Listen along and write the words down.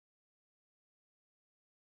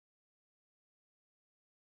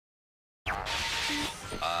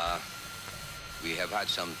have had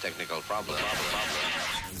some technical problems.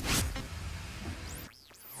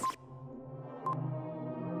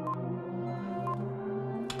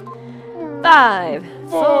 5,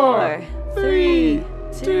 4, 3,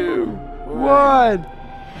 2, 1.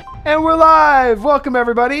 And we're live. Welcome,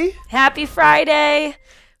 everybody. Happy Friday.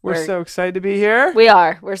 We're so excited to be here. We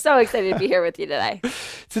are. We're so excited to be here with you today.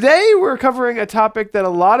 Today, we're covering a topic that a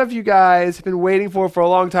lot of you guys have been waiting for a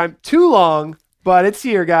long time. Too long, but it's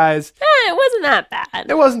here, guys. It wasn't that bad.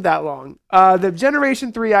 It wasn't that long. The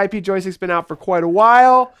Generation 3 IP Joystick's been out for quite a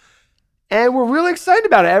while, and we're really excited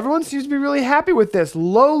about it. Everyone seems to be really happy with this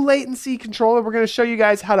low latency controller. We're going to show you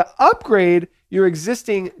guys how to upgrade your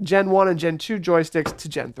existing Gen 1 and Gen 2 joysticks to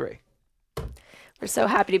Gen 3. We're so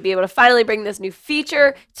happy to be able to finally bring this new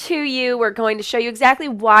feature to you. We're going to show you exactly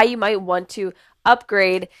why you might want to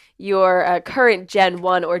upgrade your current Gen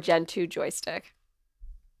 1 or Gen 2 joystick.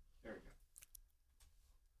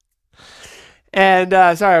 And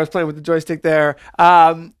sorry, I was playing with the joystick there.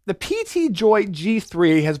 The PTZOptics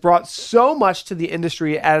G3 has brought so much to the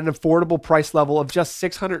industry at an affordable price level of just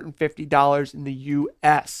 $650 in the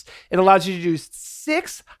US. It allows you to do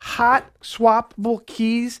 6 hot swappable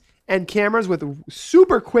keys and cameras with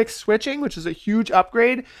super quick switching, which is a huge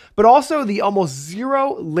upgrade, but also the almost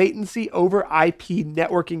zero latency over IP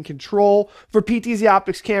networking control for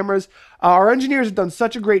PTZOptics cameras. Our engineers have done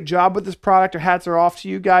such a great job with this product. Our hats are off to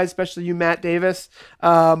you guys, especially you, Matt Davis.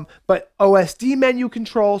 But OSD menu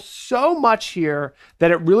control, so much here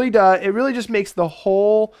that it really just makes the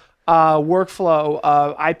whole workflow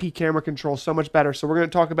of IP camera control so much better. So we're going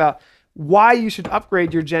to talk about why you should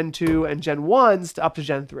upgrade your Gen 2 and Gen 1s to up to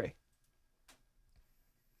Gen 3.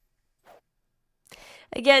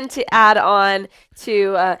 Again, to add on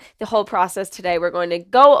to the whole process today, we're going to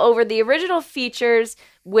go over the original features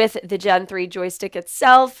with the Gen 3 joystick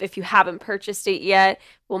itself. If you haven't purchased it yet,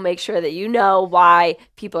 we'll make sure that you know why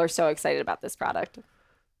people are so excited about this product.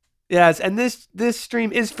 Yes, and this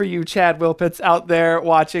stream is for you, Chad Wilpitz, out there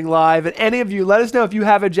watching live. And any of you, let us know if you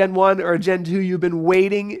have a Gen 1 or a Gen 2 you've been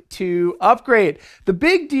waiting to upgrade. The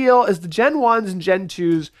big deal is the Gen 1s and Gen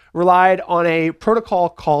 2s relied on a protocol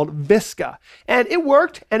called VSCA. And it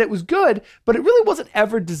worked, and it was good, but it really wasn't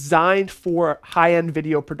ever designed for high-end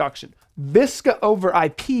video production. VSCA over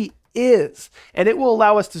IP is, and it will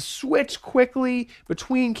allow us to switch quickly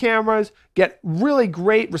between cameras, get really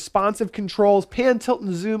great responsive controls, pan, tilt,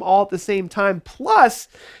 and zoom all at the same time. Plus,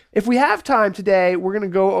 if we have time today, we're going to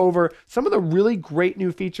go over some of the really great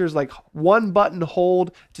new features like one button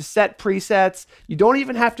hold to set presets. You don't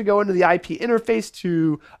even have to go into the IP interface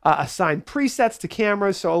to assign presets to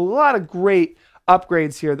cameras. So a lot of great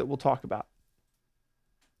upgrades here that we'll talk about.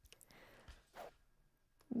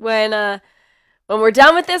 When we're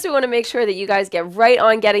done with this, we want to make sure that you guys get right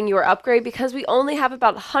on getting your upgrade because we only have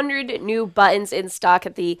about 100 new buttons in stock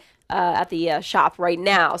at the shop right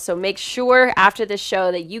now. So make sure after this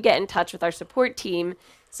show that you get in touch with our support team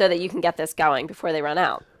so that you can get this going before they run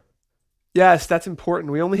out. Yes, that's important.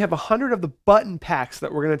 We only have 100 of the button packs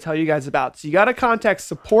that we're going to tell you guys about. So you got to contact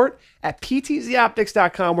support at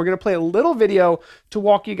PTZOptics.com. We're going to play a little video to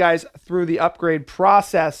walk you guys through the upgrade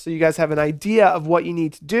process so you guys have an idea of what you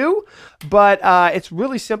need to do. But it's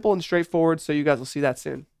really simple and straightforward, so you guys will see that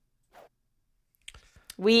soon.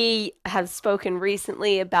 We have spoken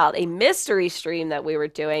recently about a mystery stream that we were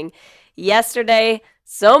doing yesterday.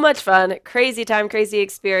 So much fun. Crazy time, crazy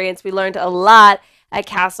experience. We learned a lot at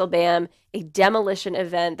Castle Bam, a demolition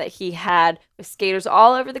event that he had with skaters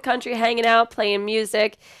all over the country hanging out, playing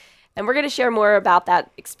music. And we're going to share more about that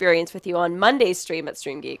experience with you on Monday's stream at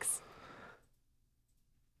Stream Geeks.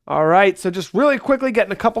 All right, so just really quickly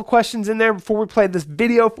getting a couple questions in there before we play this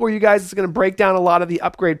video for you guys. It's going to break down a lot of the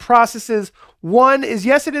upgrade processes. One is,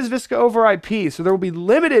 yes, it is VSCA over IP, so there will be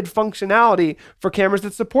limited functionality for cameras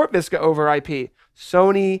that support VSCA over IP.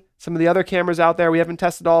 Sony, some of the other cameras out there, we haven't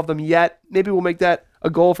tested all of them yet. Maybe we'll make that a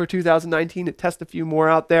goal for 2019 to test a few more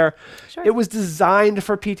out there. Sure. It was designed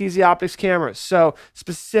for PTZOptics cameras, so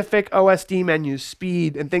specific OSD menus,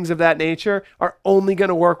 speed, and things of that nature are only going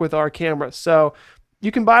to work with our cameras. So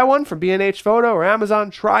you can buy one from B&H Photo or Amazon,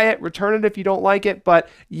 try it, return it if you don't like it, but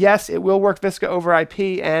yes, it will work VSCA over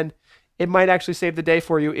IP, and it might actually save the day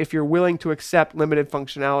for you if you're willing to accept limited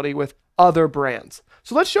functionality with other brands.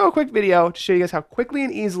 So let's show a quick video to show you guys how quickly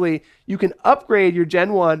and easily you can upgrade your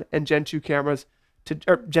Gen 1 and Gen 2 cameras to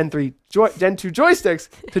Gen 2 joysticks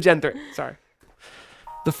to Gen 3. Sorry.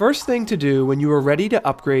 The first thing to do when you are ready to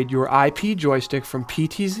upgrade your IP joystick from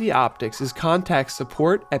PTZOptics is contact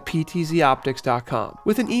support@ptzoptics.com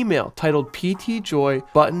with an email titled PTJoy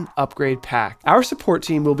Button Upgrade Pack. Our support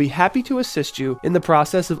team will be happy to assist you in the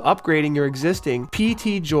process of upgrading your existing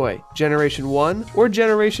PTJoy Generation 1 or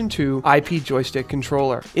Generation 2 IP joystick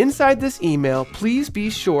controller. Inside this email, please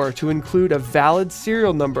be sure to include a valid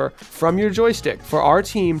serial number from your joystick for our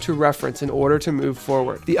team to reference in order to move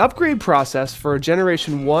forward. The upgrade process for a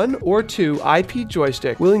Generation 1 or 2 IP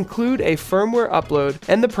joystick will include a firmware upload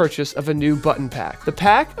and the purchase of a new button pack. The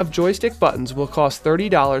pack of joystick buttons will cost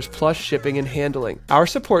 $30 plus shipping and handling. Our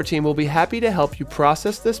support team will be happy to help you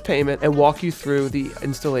process this payment and walk you through the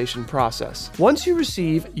installation process. Once you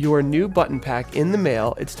receive your new button pack in the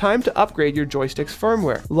mail, it's time to upgrade your joystick's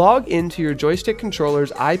firmware. Log into your joystick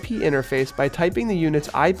controller's IP interface by typing the unit's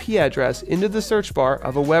IP address into the search bar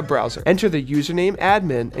of a web browser. Enter the username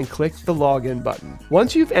admin and click the login button.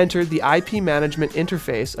 Once you've entered the IP management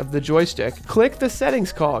interface of the joystick, click the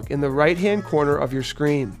settings cog in the right-hand corner of your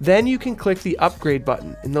screen. Then you can click the upgrade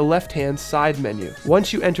button in the left-hand side menu.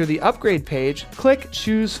 Once you enter the upgrade page, click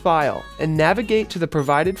choose file and navigate to the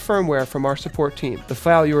provided firmware from our support team. The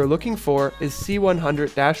file you are looking for is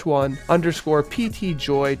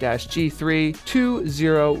C100-1_PTJoy-G3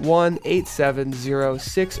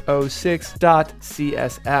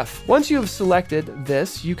 201870606.CSF. Once you have selected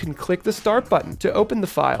this, you can click the start button to open the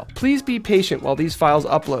file. Please be patient while these files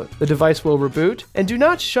upload. The device will reboot, and do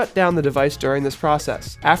not shut down the device during this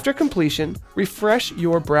process. After completion, refresh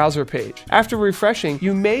your browser page. After refreshing,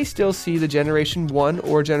 you may still see the Generation 1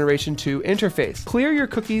 or Generation 2 interface. Clear your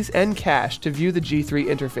cookies and cache to view the G3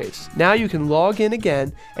 interface. Now you can log in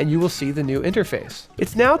again, and you will see the new interface.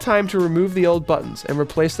 It's now time to remove the old buttons and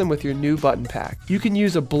replace them with your new button pack. You can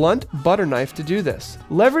use a blunt butter knife to do this.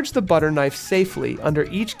 Leverage the butter knife safely under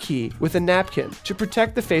each key with a napkin to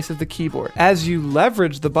protect the face of the keyboard. As you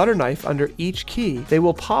leverage the butter knife under each key, they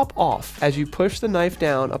will pop off as you push the knife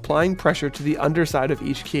down, applying pressure to the underside of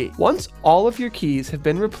each key. Once all of your keys have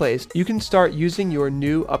been replaced, you can start using your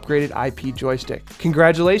new upgraded IP joystick.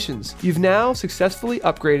 Congratulations! You've now successfully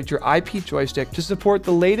upgraded your IP joystick to support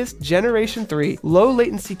the latest Generation 3 low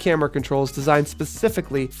latency camera controls designed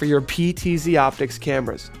specifically for your PTZOptics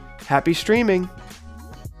cameras. Happy streaming!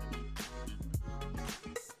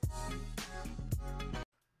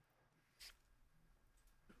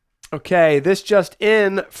 Okay, this just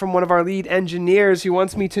in from one of our lead engineers who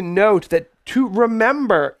wants me to note that to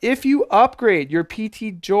remember, if you upgrade your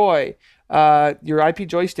PTJoy, your IP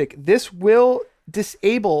joystick, this will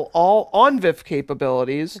disable all on-VIF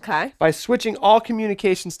capabilities by switching all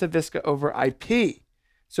communications to VISCA over IP.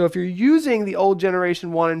 So if you're using the old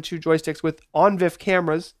Generation 1 and 2 joysticks with on-VIF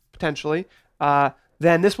cameras, potentially,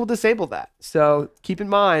 then this will disable that. So keep in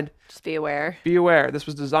mind. Just be aware. Be aware. This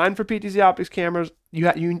was designed for PTZOptics cameras.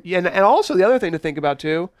 And also the other thing to think about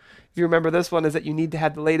too, if you remember this one, is that you need to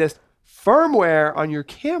have the latest firmware on your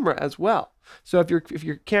camera as well. So if your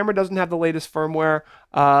camera doesn't have the latest firmware,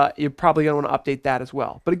 you're probably going to want to update that as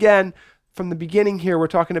well. But again, from the beginning here, we're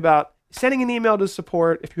talking about sending an email to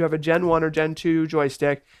support if you have a Gen 1 or Gen 2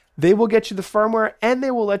 joystick. They will get you the firmware, and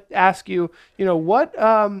they will ask you, what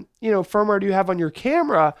firmware do you have on your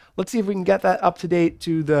camera? Let's see if we can get that up to date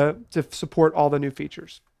to support all the new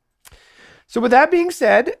features. So with that being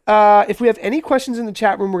said, if we have any questions in the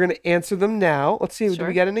chat room, we're going to answer them now. Let's see, do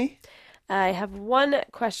we get any? I have one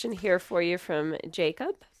question here for you from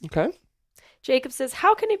Jacob. Okay. Jacob says,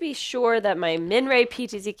 how can I be sure that my Min-Ray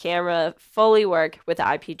PTZ camera fully work with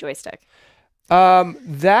the IP joystick?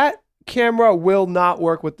 That camera will not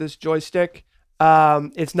work with this joystick.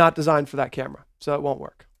 It's not designed for that camera, so it won't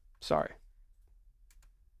work. Sorry.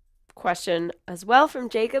 Question as well from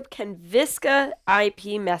Jacob. Can VISCA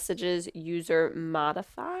IP messages user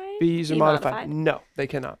modified? Be user modified? No, they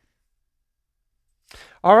cannot.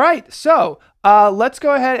 All right, so let's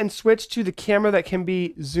go ahead and switch to the camera that can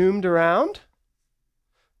be zoomed around.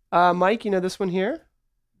 Mike, this one here?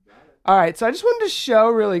 All right, so I just wanted to show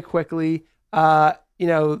really quickly the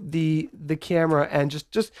camera, and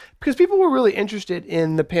just because people were really interested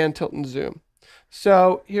in the pan, tilt, and zoom.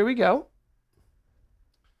 So here we go.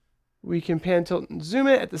 We can pan, tilt, and zoom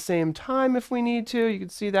it at the same time if we need to. You can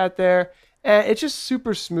see that there. And it's just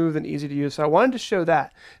super smooth and easy to use. So I wanted to show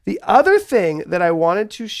that. The other thing that I wanted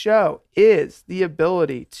to show is the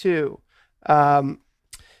ability to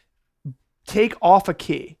take off a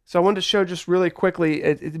key. So I wanted to show just really quickly,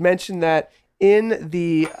 it mentioned that in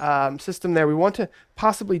the system there, we want to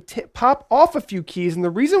possibly pop off a few keys. And the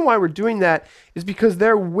reason why we're doing that is because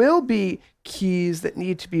there will be keys that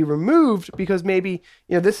need to be removed, because maybe,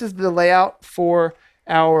 this is the layout for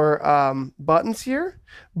our buttons here,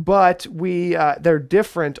 but they're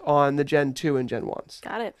different on the Gen 2 and Gen 1s.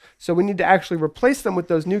 Got it. So we need to actually replace them with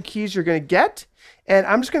those new keys you're going to get. And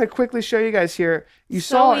I'm just going to quickly show you guys here. You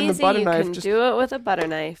saw in the butter knife. You can do it with a butter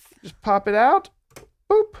knife. Just pop it out.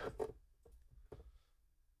 Boop.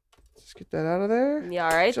 Just get that out of there.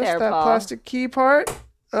 Yeah, right just there, that Paul. plastic key part.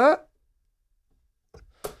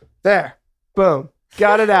 There. Boom.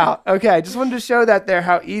 Got it out. Okay, just wanted to show that there,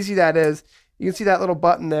 how easy that is. You can see that little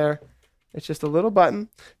button there. It's just a little button.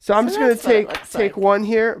 So I'm just going to take one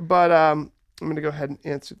here, but I'm going to go ahead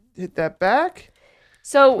and hit that back.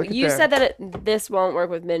 So you said that this won't work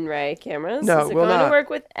with Min-Ray cameras. No, Is it going to work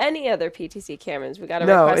with any other PTZ cameras? We got a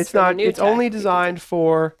no, request it's not. New It's only PTZ. designed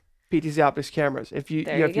for PTZOptics cameras. If you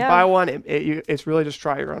buy one, it's really just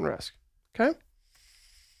try your own risk. Okay.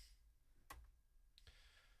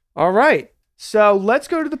 All right. So let's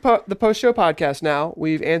go to the post-show podcast now.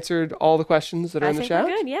 We've answered all the questions that are in the chat.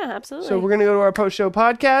 We're good. Yeah, absolutely. So we're going to go to our post-show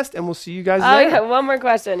podcast, and we'll see you guys there. Oh, yeah. One more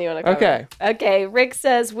question you want to cover. Okay. Okay. Rick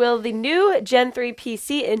says, will the new Gen 3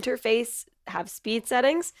 PC interface have speed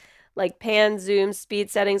settings, like pan, zoom,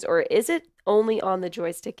 speed settings, or is it only on the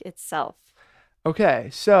joystick itself? Okay.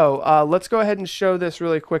 So let's go ahead and show this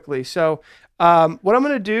really quickly. So what I'm going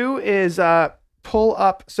to do is pull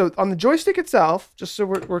up. So on the joystick itself, just so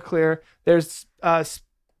we're clear, there's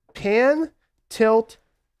pan, tilt,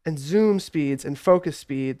 and zoom speeds and focus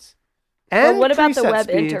speeds. And what about the web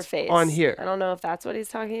speeds interface on here? I don't know if that's what he's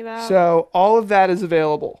talking about. So all of that is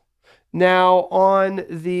available. Now on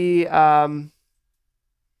the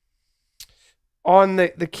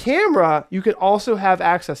camera, you can also have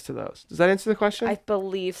access to those. Does that answer the question? I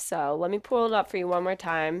believe so. Let me pull it up for you one more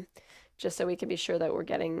time, just so we can be sure that we're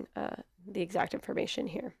getting the exact information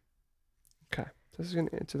here. Okay. This is going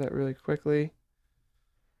to answer that really quickly.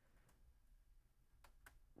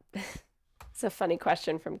 It's a funny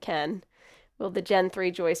question from Ken. Will the Gen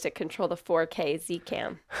 3 joystick control the 4K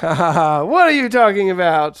Z-Cam? What are you talking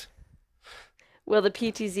about? Will the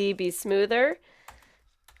PTZ be smoother?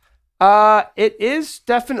 It is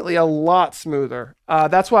definitely a lot smoother.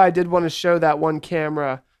 That's why I did want to show that one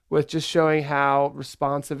camera with just showing how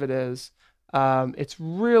responsive it is. It's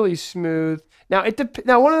really smooth. Now,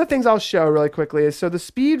 one of the things I'll show really quickly is, so the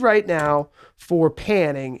speed right now for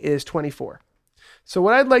panning is 24. So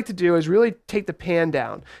what I'd like to do is really take the pan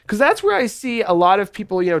down, because that's where I see a lot of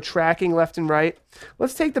people, tracking left and right.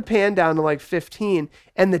 Let's take the pan down to like 15,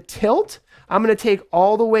 and the tilt, I'm going to take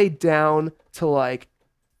all the way down to like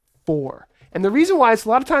 4. And the reason why is a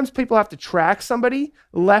lot of times people have to track somebody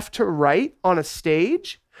left to right on a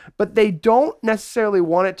stage, but they don't necessarily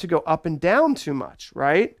want it to go up and down too much,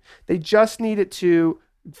 right? They just need it to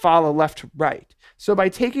follow left to right. So by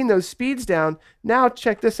taking those speeds down, now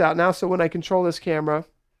check this out. Now, so when I control this camera,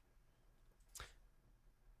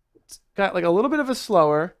 it's got like a little bit of a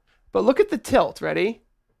slower, but look at the tilt, ready?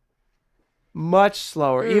 Much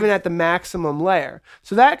slower, even at the maximum layer.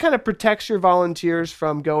 So that kind of protects your volunteers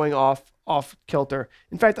from going off kilter.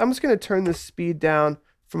 In fact, I'm just going to turn the speed down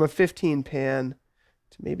from a 15 pan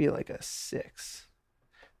to maybe like a 6.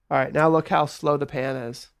 All right, now look how slow the pan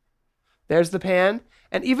is. There's the pan.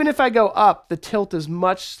 And even if I go up, the tilt is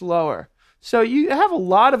much slower. So you have a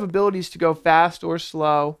lot of abilities to go fast or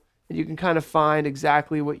slow, and you can kind of find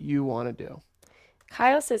exactly what you want to do.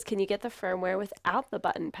 Kyle says, can you get the firmware without the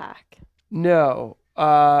button pack? No,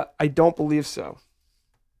 I don't believe so.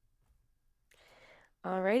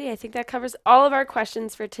 Alrighty, I think that covers all of our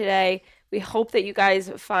questions for today. We hope that you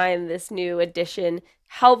guys find this new edition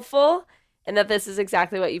helpful and that this is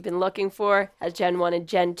exactly what you've been looking for as Gen 1 and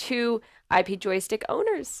Gen 2 IP Joystick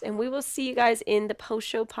owners. And we will see you guys in the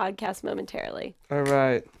post-show podcast momentarily. All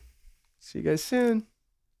right. See you guys soon.